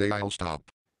 Okay, I'll stop.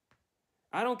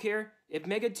 I don't care. If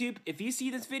Megadupe, if you see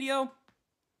this video,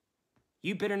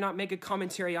 you better not make a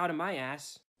commentary out of my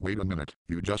ass. Wait a minute,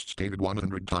 you just stated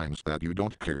 100 times that you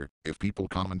don't care if people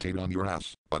commentate on your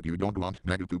ass, but you don't want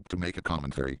Megadupe to make a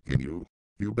commentary in you.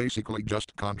 You basically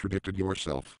just contradicted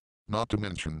yourself. Not to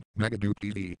mention, Megadupe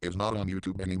TV is not on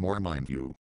YouTube anymore, mind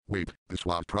you. Wait, this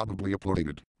was probably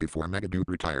uploaded before Megadupe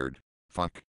retired.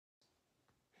 Fuck.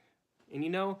 And you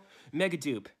know,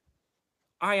 Megadupe,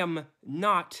 I am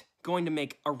not going to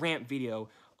make a rant video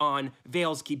on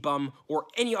Veilsky Bum or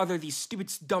any other of these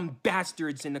stupid dumb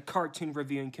bastards in the cartoon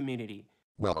reviewing community.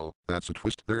 Well, that's a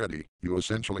twist there, Eddie. You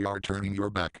essentially are turning your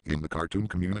back in the cartoon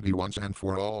community once and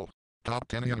for all. Top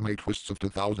 10 anime twists of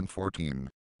 2014.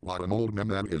 What an old meme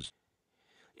that is.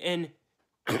 And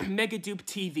Megadupe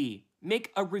TV,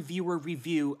 make a reviewer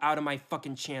review out of my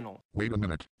fucking channel. Wait a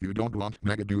minute, you don't want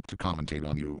Megadupe to commentate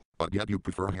on you, but yet you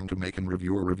prefer him to make a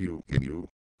reviewer review in you.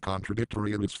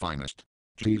 Contradictory at its finest.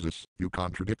 Jesus, you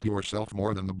contradict yourself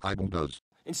more than the Bible does.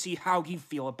 And see how you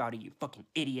feel about it, you fucking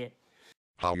idiot.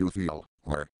 How you feel,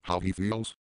 or how he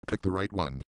feels? Pick the right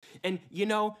one. And you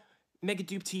know,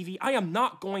 Megadupe TV, I am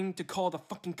not going to call the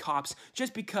fucking cops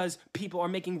just because people are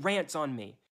making rants on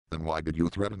me. Then why did you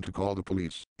threaten to call the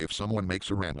police if someone makes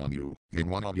a rant on you in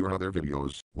one of your other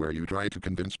videos where you try to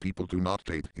convince people to not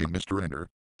tape in Mr. Ender?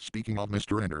 Speaking of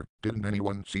Mr. Ender, didn't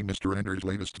anyone see Mr. Ender's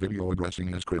latest video addressing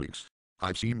his critics?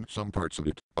 I've seen some parts of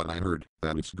it, but I heard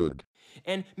that it's good.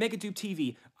 And Megadupe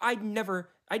TV,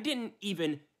 I didn't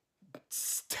even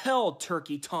tell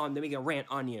Turkey Tom to make a rant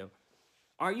on you.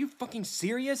 Are you fucking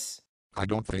serious? I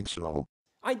don't think so.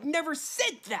 I'd never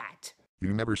said that.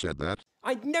 You never said that.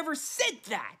 I'd never said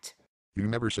that. You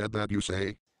never said that, you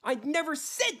say? I'd never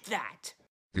said that.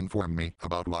 Inform me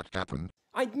about what happened.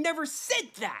 I'd never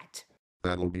said that.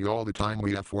 That'll be all the time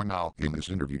we have for now in this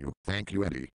interview. Thank you,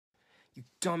 Eddie. You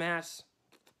dumbass.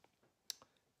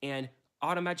 And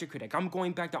Ottomagic Critic. I'm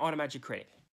going back to Ottomagic Critic.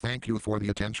 Thank you for the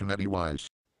attention, Eddie Wise.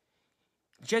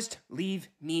 Just leave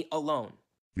me alone.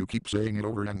 You keep saying it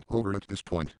over and over at this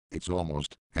point. It's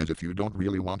almost as if you don't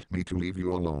really want me to leave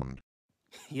you alone.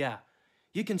 Yeah,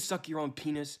 you can suck your own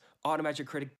penis, Ottomagic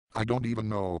Critic. I don't even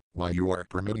know why you are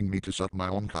permitting me to suck my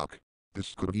own cock.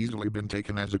 This could have easily been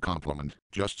taken as a compliment,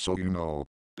 just so you know.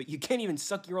 But you can't even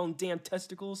suck your own damn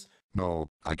testicles? No,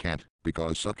 I can't,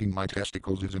 because sucking my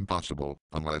testicles is impossible,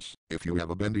 unless, if you have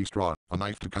a bendy straw, a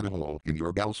knife to cut a hole in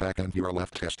your ballsack and your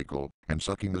left testicle, and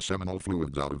sucking the seminal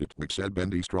fluids out of it with said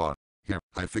bendy straw. Yeah,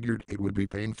 I figured it would be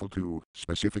painful too,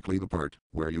 specifically the part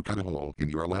where you cut a hole in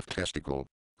your left testicle.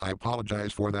 I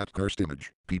apologize for that cursed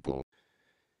image, people.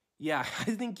 Yeah,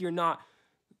 I think you're not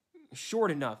short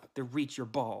enough to reach your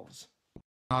balls.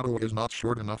 Otto is not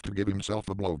short enough to give himself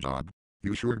a blowjob.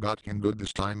 You sure got him good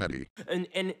this time, Eddie.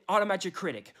 And Ottomagic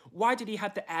Critic, why did he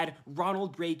have to add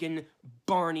Ronald Reagan,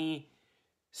 Barney,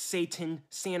 Satan,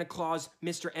 Santa Claus,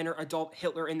 Mr. Enter, Adult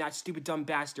Hitler, and that stupid dumb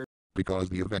bastard? because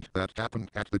the event that happened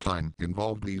at the time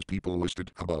involved these people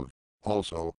listed above.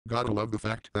 Also, gotta love the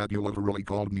fact that you literally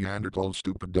called Neanderthals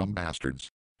stupid dumb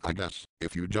bastards. I guess,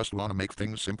 if you just want to make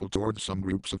things simple towards some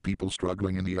groups of people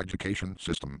struggling in the education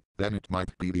system, then it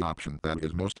might be the option that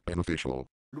is most beneficial.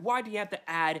 Why do you have to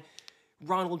add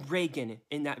Ronald Reagan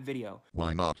in that video?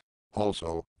 Why not?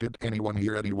 Also, did anyone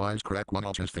hear Eddie Wise crack one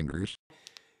of his fingers?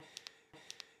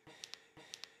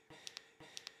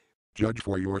 Judge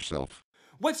for yourself.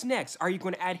 What's next? Are you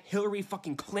going to add Hillary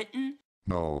fucking Clinton?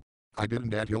 No. I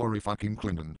didn't add Hillary fucking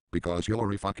Clinton, because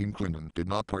Hillary fucking Clinton did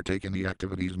not partake in the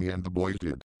activities me and the boys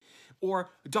did. Or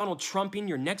Donald Trump in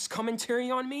your next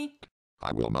commentary on me?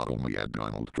 I will not only add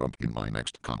Donald Trump in my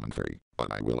next commentary,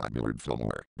 but I will add Millard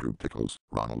Fillmore, Drew Pickles,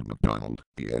 Ronald McDonald,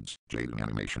 the Eds, Jaden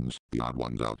Animations, The Odd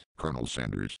Ones Out, Colonel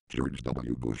Sanders, George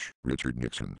W. Bush, Richard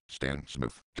Nixon, Stan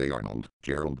Smith, Jay Arnold,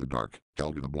 Gerald the Dark,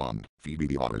 Helga the Blonde, Phoebe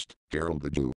the Autist, Gerald the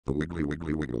Jew, the Wiggly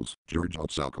Wiggly Wiggles, George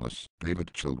Otsaukalas,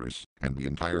 David Childress, and the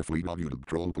entire fleet of YouTube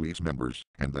Troll Police members,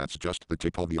 and that's just the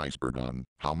tip of the iceberg on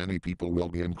how many people will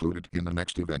be included in the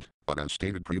next event, but as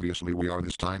stated previously we are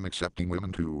this time accepting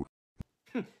women too.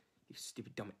 You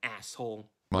stupid dumb asshole.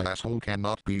 My asshole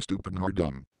cannot be stupid nor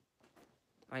dumb.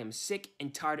 I am sick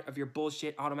and tired of your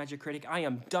bullshit, Ottomagic Critic. I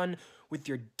am done with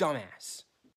your dumbass.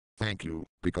 Thank you,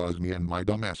 because me and my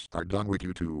dumbass are done with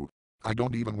you too. I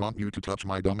don't even want you to touch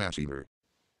my dumbass either.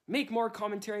 Make more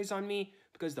commentaries on me,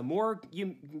 because the more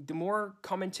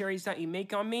commentaries that you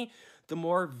make on me, the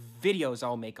more videos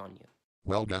I'll make on you.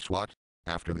 Well, guess what?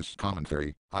 After this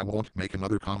commentary, I won't make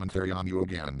another commentary on you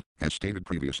again, as stated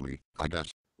previously, I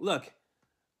guess. Look,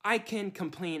 I can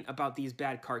complain about these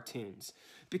bad cartoons,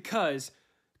 because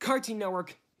Cartoon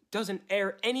Network doesn't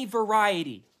air any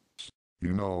variety.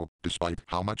 You know, despite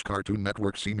how much Cartoon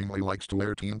Network seemingly likes to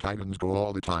air Teen Titans Go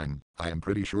all the time, I am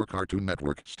pretty sure Cartoon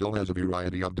Network still has a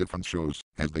variety of different shows,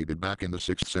 as they did back in the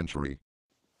 6th century.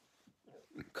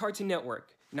 Cartoon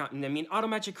Network,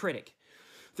 Ottomagic Critic.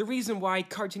 The reason why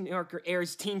Cartoon Network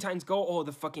airs Teen Titans Go all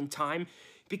the fucking time,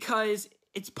 because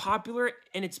it's popular,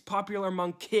 and it's popular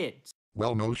among kids.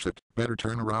 Well, no shit. Better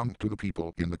turn around to the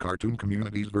people in the cartoon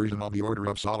community's version of the Order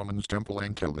of Solomon's Temple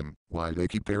and tell them why they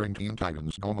keep airing Teen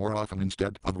Titans Go more often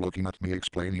instead of looking at me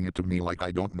explaining it to me like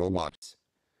I don't know what.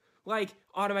 Like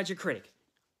Ottomagic Critic.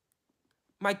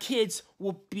 My kids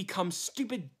will become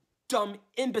stupid, dumb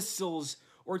imbeciles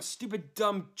or stupid,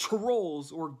 dumb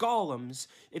trolls or golems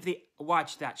if they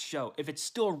watch that show, if it's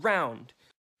still around.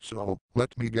 So,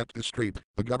 let me get this straight.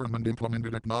 The government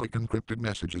implemented hypnotic encrypted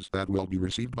messages that will be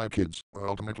received by kids,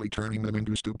 ultimately turning them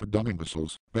into stupid dumb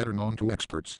imbeciles, better known to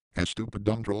experts as stupid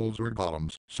dumb trolls or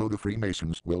golems, so the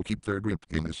Freemasons will keep their grip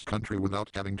in this country without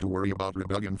having to worry about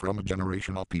rebellion from a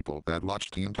generation of people that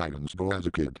watched Teen Titans Go as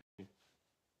a kid.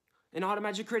 And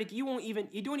Ottomagic Critic, you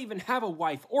don't even have a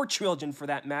wife or children for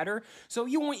that matter, so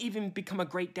you won't even become a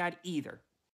great dad either.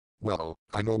 Well,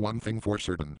 I know one thing for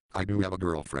certain. I do have a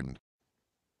girlfriend.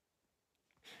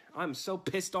 I'm so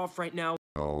pissed off right now.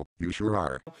 Oh, you sure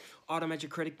are. Ottomagic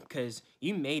Critic, because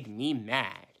you made me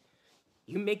mad.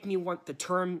 You make me want to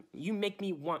turn me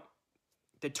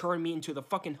into the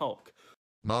fucking Hulk.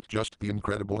 Not just the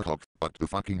Incredible Hulk, but the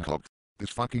fucking Hulk. This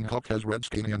fucking Hulk has red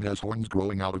skin and has horns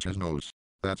growing out of his nose.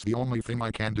 That's the only thing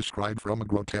I can describe from a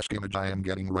grotesque image I am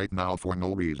getting right now for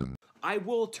no reason. I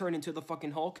will turn into the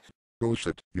fucking Hulk. Oh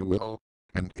shit, you will?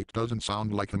 And it doesn't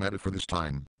sound like the meta for this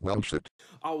time. Well shit.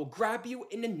 I will grab you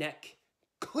in the neck,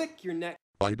 click your neck,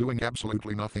 By doing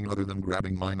absolutely nothing other than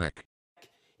grabbing my neck.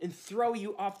 and throw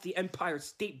you off the Empire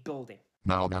State Building.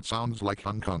 Now that sounds like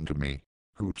Hong Kong to me.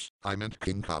 Oops, I meant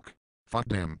King Cock. Fuck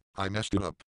damn, I messed it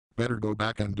up. Better go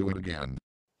back and do it again.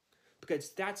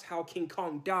 Because that's how King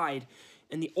Kong died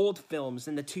in the old films,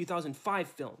 in the 2005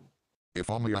 film. If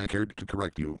only I cared to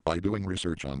correct you by doing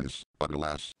research on this, but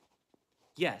alas.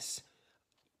 Yes.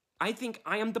 I think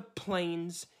I am the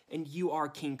planes and you are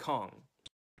King Kong.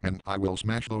 And I will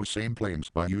smash those same planes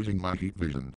by using my heat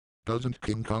vision. Doesn't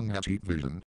King Kong have heat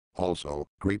vision? Also,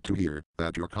 great to hear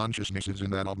that your consciousness is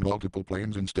in that of multiple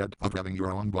planes instead of having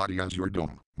your own body as your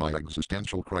dome. My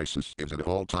existential crisis is at an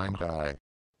all-time high.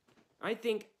 I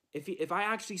think if I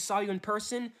actually saw you in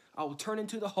person, I will turn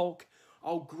into the Hulk.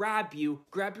 I'll grab you,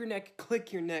 grab your neck,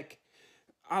 click your neck.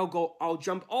 I'll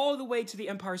jump all the way to the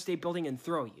Empire State Building and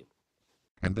throw you.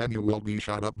 And then you will be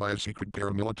shot up by a secret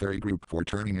paramilitary group for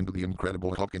turning into the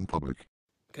Incredible Hulk in public.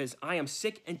 Because I am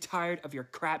sick and tired of your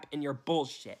crap and your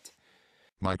bullshit.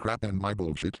 My crap and my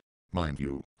bullshit? Mind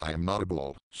you, I am not a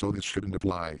bull, so this shouldn't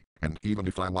apply. And even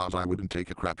if I was, I wouldn't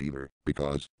take a crap either.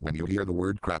 Because, when you hear the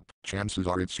word crap, chances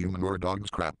are it's human or a dog's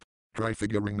crap. Try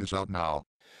figuring this out now.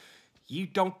 you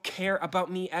don't care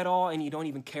about me at all, and you don't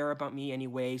even care about me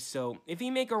anyway, so if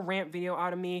you make a rant video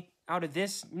out of me, out of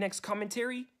this next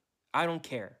commentary, I don't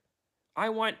care. I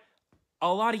want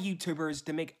a lot of YouTubers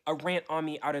to make a rant on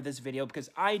me out of this video because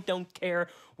I don't care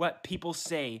what people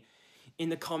say in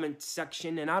the comment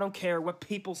section, and I don't care what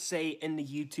people say in the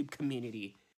YouTube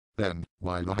community. Then,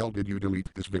 why the hell did you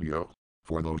delete this video?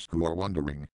 For those who are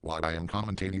wondering, what I am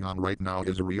commentating on right now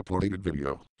is a re-uploaded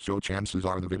video, so chances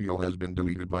are the video has been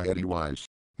deleted by Eddie Wise.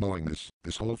 Knowing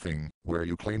this whole thing, where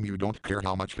you claim you don't care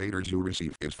how much haters you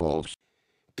receive, is false.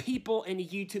 People in the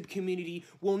YouTube community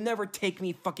will never take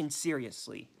me fucking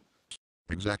seriously.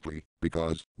 Exactly,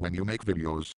 because when you make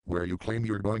videos where you claim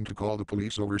you're going to call the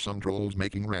police over some trolls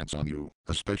making rants on you,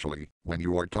 especially when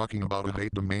you are talking about a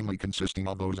hate mainly consisting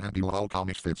of those anti-lol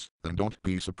misfits, then don't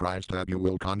be surprised that you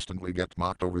will constantly get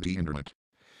mocked over the internet.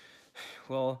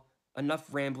 Well, enough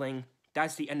rambling.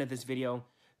 That's the end of this video.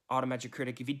 Ottomagic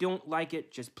Critic, if you don't like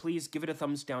it, just please give it a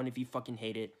thumbs down if you fucking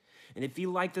hate it. And if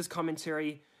you like this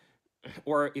commentary,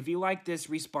 or if you like this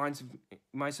response of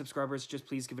my subscribers, just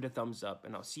please give it a thumbs up,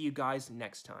 and I'll see you guys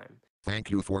next time.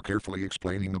 Thank you for carefully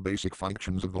explaining the basic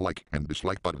functions of the like and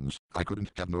dislike buttons. I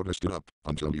couldn't have noticed it up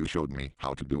until you showed me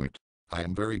how to do it. I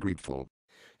am very grateful.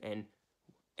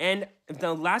 And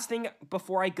the last thing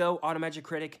before I go, Ottomagic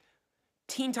Critic,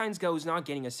 Teen Titans Go is not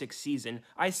getting a 6th season.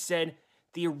 I said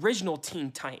the original Teen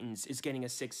Titans is getting a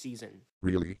 6th season.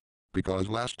 Really? Because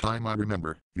last time I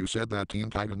remember, you said that Teen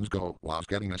Titans Go was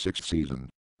getting a 6th season.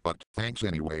 But thanks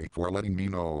anyway for letting me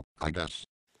know, I guess.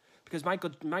 Because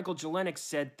Michael Jelenic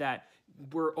said that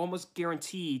we're almost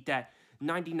guaranteed that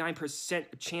 99%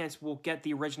 chance we'll get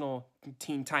the original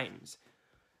Teen Titans.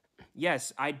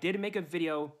 Yes, I did make a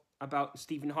video about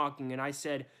Stephen Hawking, and I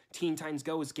said Teen Titans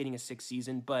Go is getting a 6th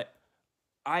season, but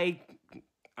I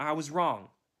was wrong.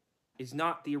 It's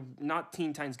not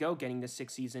Teen Titans Go getting the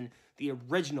 6th season. The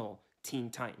original Teen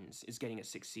Titans is getting a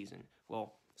 6th season.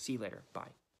 Well, see you later. Bye.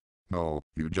 No,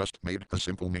 you just made a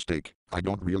simple mistake. I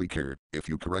don't really care if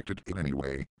you corrected it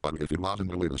anyway, but if it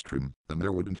wasn't a live stream, then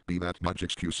there wouldn't be that much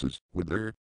excuses, would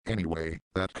there? Anyway,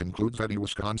 that concludes Eddie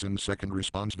Wisconsin's second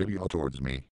response video towards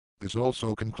me. This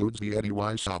also concludes the Eddie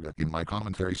Wise saga in my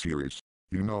commentary series.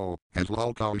 You know, as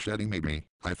lolcowish Eddie made me,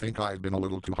 I think I've been a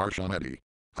little too harsh on Eddie.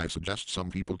 I suggest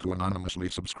some people to anonymously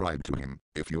subscribe to him,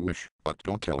 if you wish, but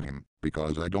don't tell him,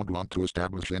 because I don't want to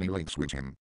establish any links with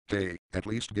him. Hey, at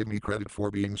least give me credit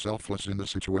for being selfless in the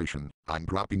situation. I'm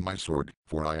dropping my sword,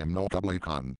 for I am no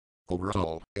Khan.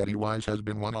 Overall, Eddie Wise has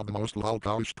been one of the most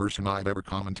lolcowish person I've ever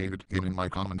commentated in my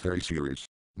commentary series.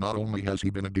 Not only has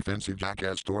he been a defensive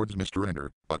jackass towards Mr. Ender,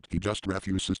 but he just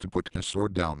refuses to put his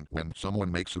sword down when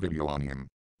someone makes a video on him.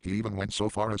 He even went so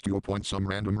far as to appoint some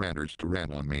random ranters to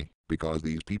rant on me, because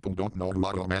these people don't know who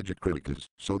Ottomagic Critic is,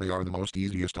 so they are the most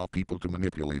easiest of people to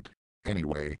manipulate.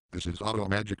 Anyway, this is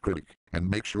Ottomagic Critic, and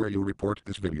make sure you report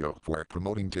this video for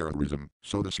promoting terrorism,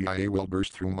 so the CIA will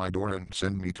burst through my door and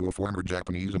send me to a former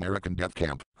Japanese-American death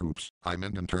camp. Oops, I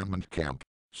meant internment camp.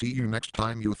 See you next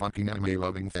time, you fucking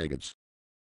anime-loving faggots.